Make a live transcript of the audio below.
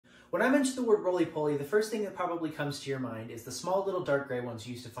When I mention the word roly-poly, the first thing that probably comes to your mind is the small little dark gray ones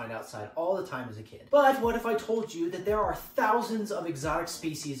you used to find outside all the time as a kid. But what if I told you that there are thousands of exotic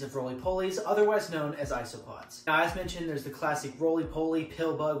species of roly-polies, otherwise known as isopods? Now, as mentioned, there's the classic roly-poly,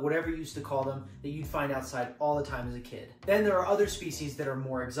 pill bug, whatever you used to call them, that you'd find outside all the time as a kid. Then there are other species that are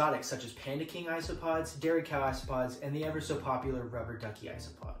more exotic, such as panda king isopods, dairy cow isopods, and the ever so popular rubber ducky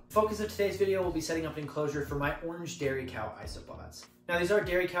isopod. The focus of today's video will be setting up an enclosure for my orange dairy cow isopods. Now, these are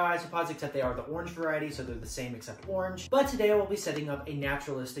dairy cow isopods, except they are the orange variety, so they're the same except orange. But today I will be setting up a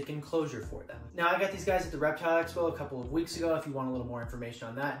naturalistic enclosure for them. Now, I got these guys at the Reptile Expo a couple of weeks ago. If you want a little more information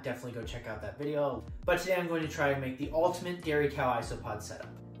on that, definitely go check out that video. But today I'm going to try and make the ultimate dairy cow isopod setup.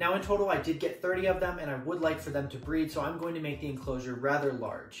 Now, in total, I did get 30 of them, and I would like for them to breed, so I'm going to make the enclosure rather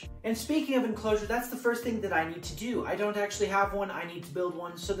large. And speaking of enclosure, that's the first thing that I need to do. I don't actually have one, I need to build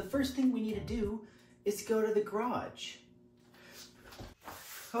one, so the first thing we need to do is go to the garage.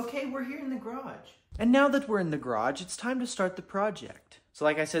 Okay, we're here in the garage. And now that we're in the garage, it's time to start the project. So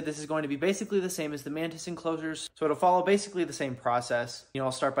like I said, this is going to be basically the same as the mantis enclosures, so it'll follow basically the same process. I'll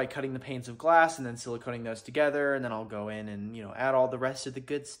start by cutting the panes of glass and then siliconing those together, and then I'll go in and, add all the rest of the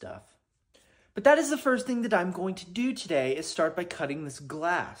good stuff. But that is the first thing that I'm going to do today, is start by cutting this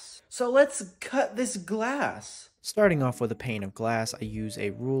glass. So let's cut this glass. Starting off with a pane of glass, I use a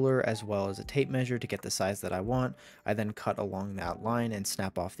ruler as well as a tape measure to get the size that I want. I then cut along that line and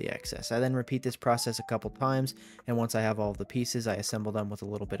snap off the excess. I then repeat this process a couple times, and once I have all of the pieces, I assemble them with a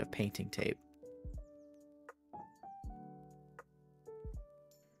little bit of painting tape.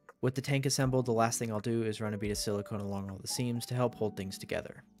 With the tank assembled, the last thing I'll do is run a bead of silicone along all the seams to help hold things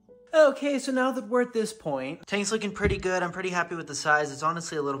together. Okay, so now that we're at this point, tank's looking pretty good. I'm pretty happy with the size. It's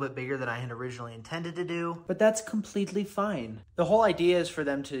honestly a little bit bigger than I had originally intended to do, but that's completely fine. The whole idea is for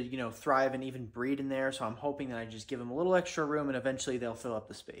them to, thrive and even breed in there, so I'm hoping that I just give them a little extra room and eventually they'll fill up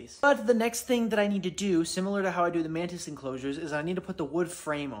the space. But the next thing that I need to do, similar to how I do the mantis enclosures, is I need to put the wood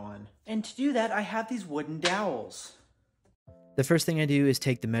frame on. And to do that, I have these wooden dowels. The first thing I do is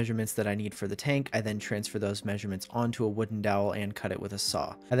take the measurements that I need for the tank. I then transfer those measurements onto a wooden dowel and cut it with a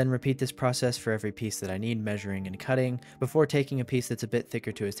saw. I then repeat this process for every piece that I need measuring and cutting, before taking a piece that's a bit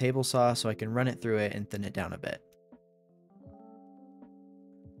thicker to a table saw so I can run it through it and thin it down a bit.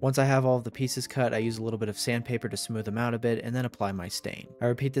 Once I have all of the pieces cut, I use a little bit of sandpaper to smooth them out a bit and then apply my stain. I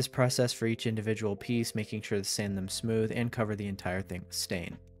repeat this process for each individual piece, making sure to sand them smooth and cover the entire thing with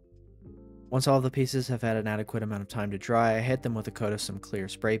stain. Once all of the pieces have had an adequate amount of time to dry, I hit them with a coat of some clear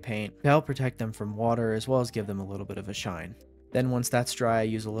spray paint to help protect them from water as well as give them a little bit of a shine. Then once that's dry, I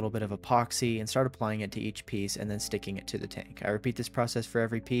use a little bit of epoxy and start applying it to each piece and then sticking it to the tank. I repeat this process for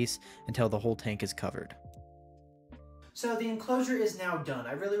every piece until the whole tank is covered. So the enclosure is now done.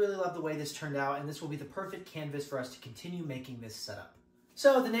 I really love the way this turned out, and this will be the perfect canvas for us to continue making this setup.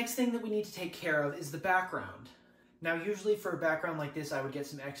 So the next thing that we need to take care of is the background. Now, usually for a background like this, I would get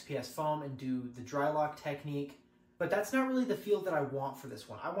some XPS foam and do the dry lock technique, but that's not really the feel that I want for this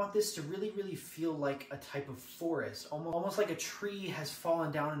one. I want this to really feel like a type of forest, almost like a tree has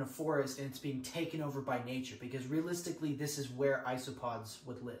fallen down in a forest and it's being taken over by nature, because realistically, this is where isopods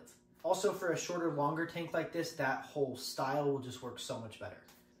would live. Also, for a shorter, longer tank like this, that whole style will just work so much better.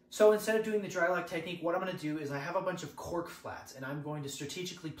 So instead of doing the dry lock technique, what I'm going to do is I have a bunch of cork flats, and I'm going to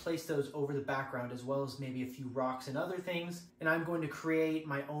strategically place those over the background as well as maybe a few rocks and other things, and I'm going to create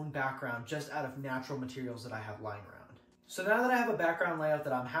my own background just out of natural materials that I have lying around. So now that I have a background layout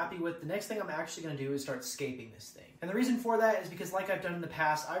that I'm happy with, the next thing I'm actually going to do is start scaping this thing. And the reason for that is because, like I've done in the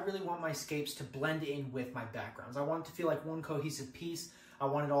past, I really want my scapes to blend in with my backgrounds. I want it to feel like one cohesive piece. I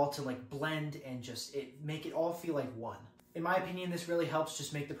want it all to blend and just make it all feel like one. In my opinion, this really helps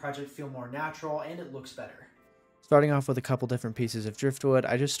just make the project feel more natural, and it looks better. Starting off with a couple different pieces of driftwood,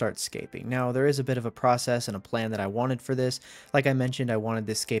 I just start scaping. Now, there is a bit of a process and a plan that I wanted for this. Like I mentioned, I wanted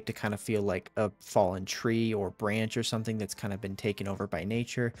this scape to kind of feel like a fallen tree or branch or something that's kind of been taken over by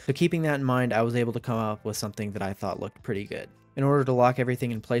nature. So keeping that in mind, I was able to come up with something that I thought looked pretty good. In order to lock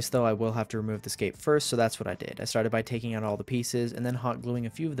everything in place though, I will have to remove the scape first, so that's what I did. I started by taking out all the pieces and then hot gluing a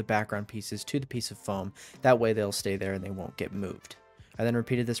few of the background pieces to the piece of foam. That way they'll stay there and they won't get moved. I then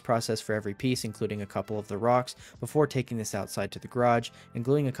repeated this process for every piece, including a couple of the rocks, before taking this outside to the garage and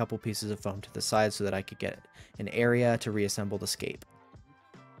gluing a couple pieces of foam to the side so that I could get an area to reassemble the scape.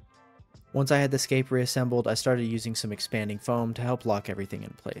 Once I had the scape reassembled, I started using some expanding foam to help lock everything in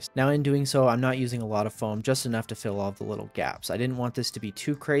place. Now in doing so, I'm not using a lot of foam, just enough to fill all the little gaps. I didn't want this to be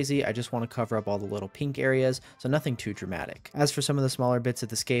too crazy, I just want to cover up all the little pink areas, so nothing too dramatic. As for some of the smaller bits of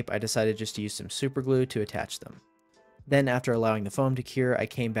the scape, I decided just to use some super glue to attach them. Then after allowing the foam to cure, I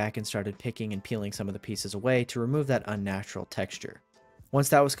came back and started picking and peeling some of the pieces away to remove that unnatural texture. Once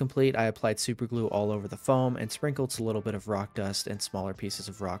that was complete, I applied super glue all over the foam and sprinkled a little bit of rock dust and smaller pieces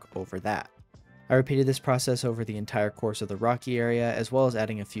of rock over that. I repeated this process over the entire course of the rocky area, as well as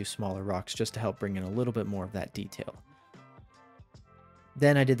adding a few smaller rocks just to help bring in a little bit more of that detail.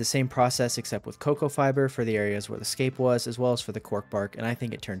 Then I did the same process except with cocoa fiber for the areas where the scape was, as well as for the cork bark, and I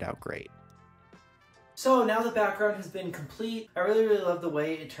think it turned out great. So now the background has been complete. I really love the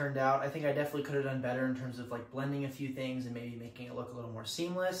way it turned out. I think I definitely could have done better in terms of like blending a few things and maybe making it look a little more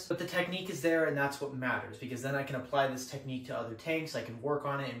seamless. But the technique is there, and that's what matters, because then I can apply this technique to other tanks. I can work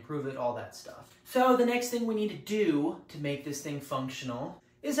on it, improve it, all that stuff. So the next thing we need to do to make this thing functional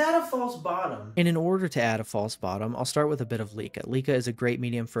is add a false bottom. And in order to add a false bottom, I'll start with a bit of leca. Leca is a great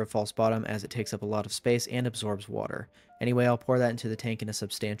medium for a false bottom as it takes up a lot of space and absorbs water. Anyway, I'll pour that into the tank in a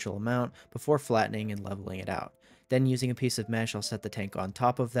substantial amount before flattening and leveling it out. Then using a piece of mesh, I'll set the tank on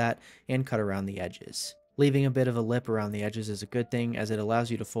top of that and cut around the edges. Leaving a bit of a lip around the edges is a good thing, as it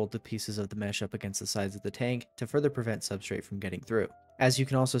allows you to fold the pieces of the mesh up against the sides of the tank to further prevent substrate from getting through. As you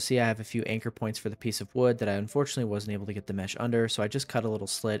can also see, I have a few anchor points for the piece of wood that I unfortunately wasn't able to get the mesh under, so I just cut a little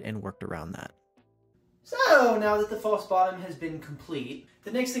slit and worked around that. So now that the false bottom has been complete,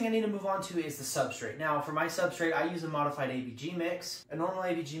 the next thing I need to move on to is the substrate. Now for my substrate, I use a modified ABG mix. A normal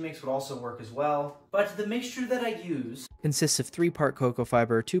ABG mix would also work as well, but the mixture that I use consists of 3-part cocoa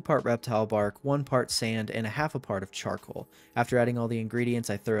fiber, 2-part reptile bark, 1 part sand, and a half a part of charcoal. After adding all the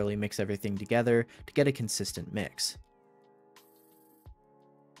ingredients, I thoroughly mix everything together to get a consistent mix.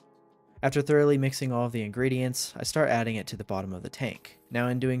 After thoroughly mixing all of the ingredients, I start adding it to the bottom of the tank. Now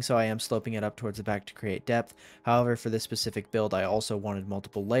in doing so, I am sloping it up towards the back to create depth. However, for this specific build, I also wanted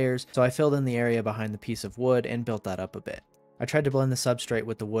multiple layers, so I filled in the area behind the piece of wood and built that up a bit. I tried to blend the substrate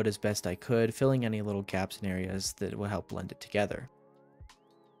with the wood as best I could, filling any little gaps in areas that would help blend it together.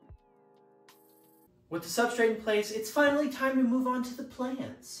 With the substrate in place, it's finally time to move on to the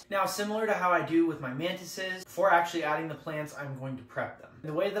plants. Now, similar to how I do with my mantises, before actually adding the plants, I'm going to prep them.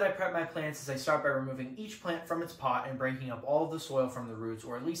 The way that I prep my plants is I start by removing each plant from its pot and breaking up all of the soil from the roots,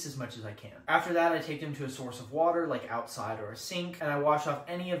 or at least as much as I can. After that, I take them to a source of water, like outside or a sink, and I wash off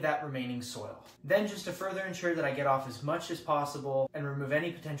any of that remaining soil. Then, just to further ensure that I get off as much as possible and remove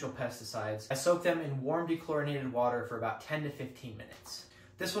any potential pesticides, I soak them in warm dechlorinated water for about 10 to 15 minutes.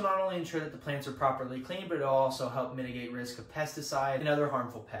 This will not only ensure that the plants are properly cleaned, but it'll also help mitigate risk of pesticide and other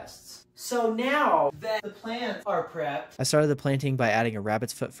harmful pests. So now that the plants are prepped, I started the planting by adding a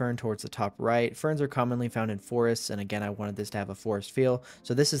rabbit's foot fern towards the top right. Ferns are commonly found in forests, and again, I wanted this to have a forest feel,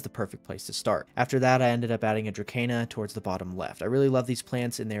 so this is the perfect place to start. After that, I ended up adding a dracana towards the bottom left. I really love these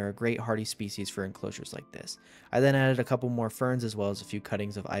plants, and they're a great hardy species for enclosures like this. I then added a couple more ferns as well as a few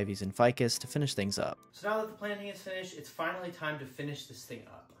cuttings of ivies and ficus to finish things up. So now that the planting is finished, it's finally time to finish this thing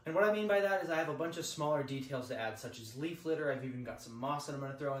up. And what I mean by that is I have a bunch of smaller details to add, such as leaf litter. I've even got some moss that I'm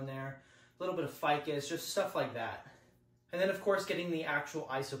going to throw in there, a little bit of ficus, just stuff like that. And then, of course, getting the actual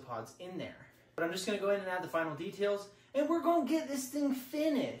isopods in there. But I'm just going to go in and add the final details, and we're going to get this thing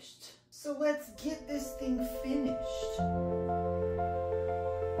finished. So let's get this thing finished.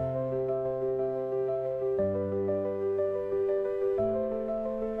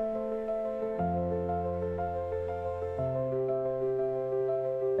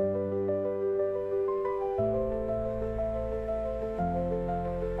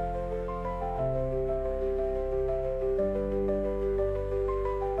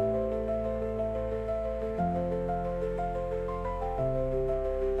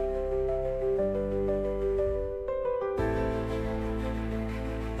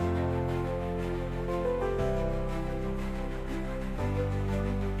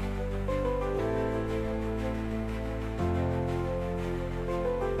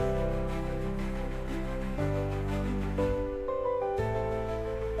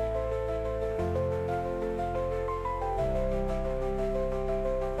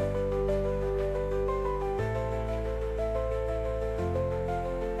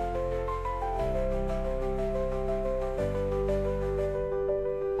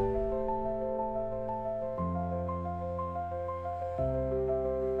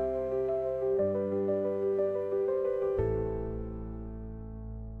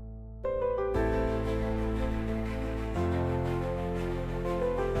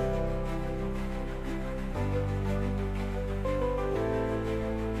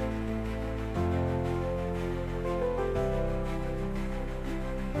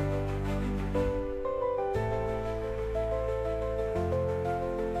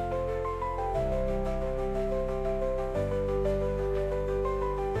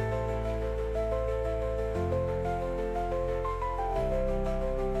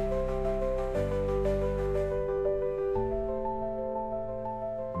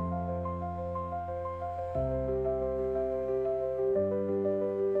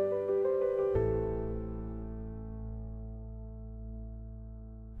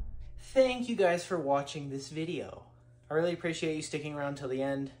 thank you guys for watching this video. I really appreciate you sticking around till the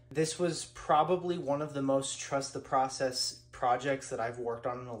end. This was probably one of the most trust the process projects that I've worked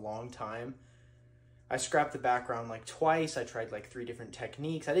on in a long time. I scrapped the background like twice. I tried like 3 different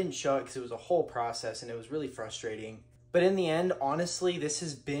techniques. I didn't show it because it was a whole process and it was really frustrating. But in the end, honestly, this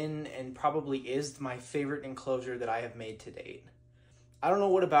has been and probably is my favorite enclosure that I have made to date. I don't know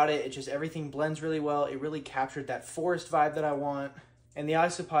what about it, just everything blends really well. It really captured that forest vibe that I want, and the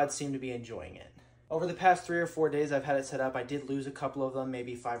isopods seem to be enjoying it. Over the past 3 or 4 days I've had it set up, I did lose a couple of them,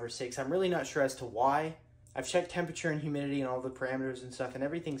 maybe 5 or 6. I'm really not sure as to why. I've checked temperature and humidity and all the parameters and stuff, and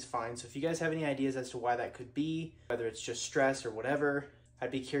everything's fine. So if you guys have any ideas as to why that could be, whether it's just stress or whatever, I'd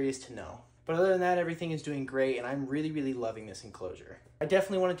be curious to know. But other than that, everything is doing great, and I'm really, really loving this enclosure. I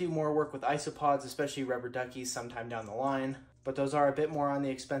definitely want to do more work with isopods, especially rubber duckies, sometime down the line. But those are a bit more on the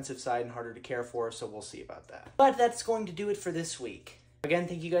expensive side and harder to care for, so we'll see about that. But that's going to do it for this week. Again,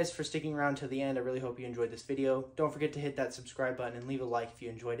 thank you guys for sticking around to the end. I really hope you enjoyed this video. Don't forget to hit that subscribe button and leave a like if you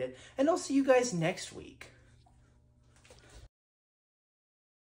enjoyed it. And I'll see you guys next week.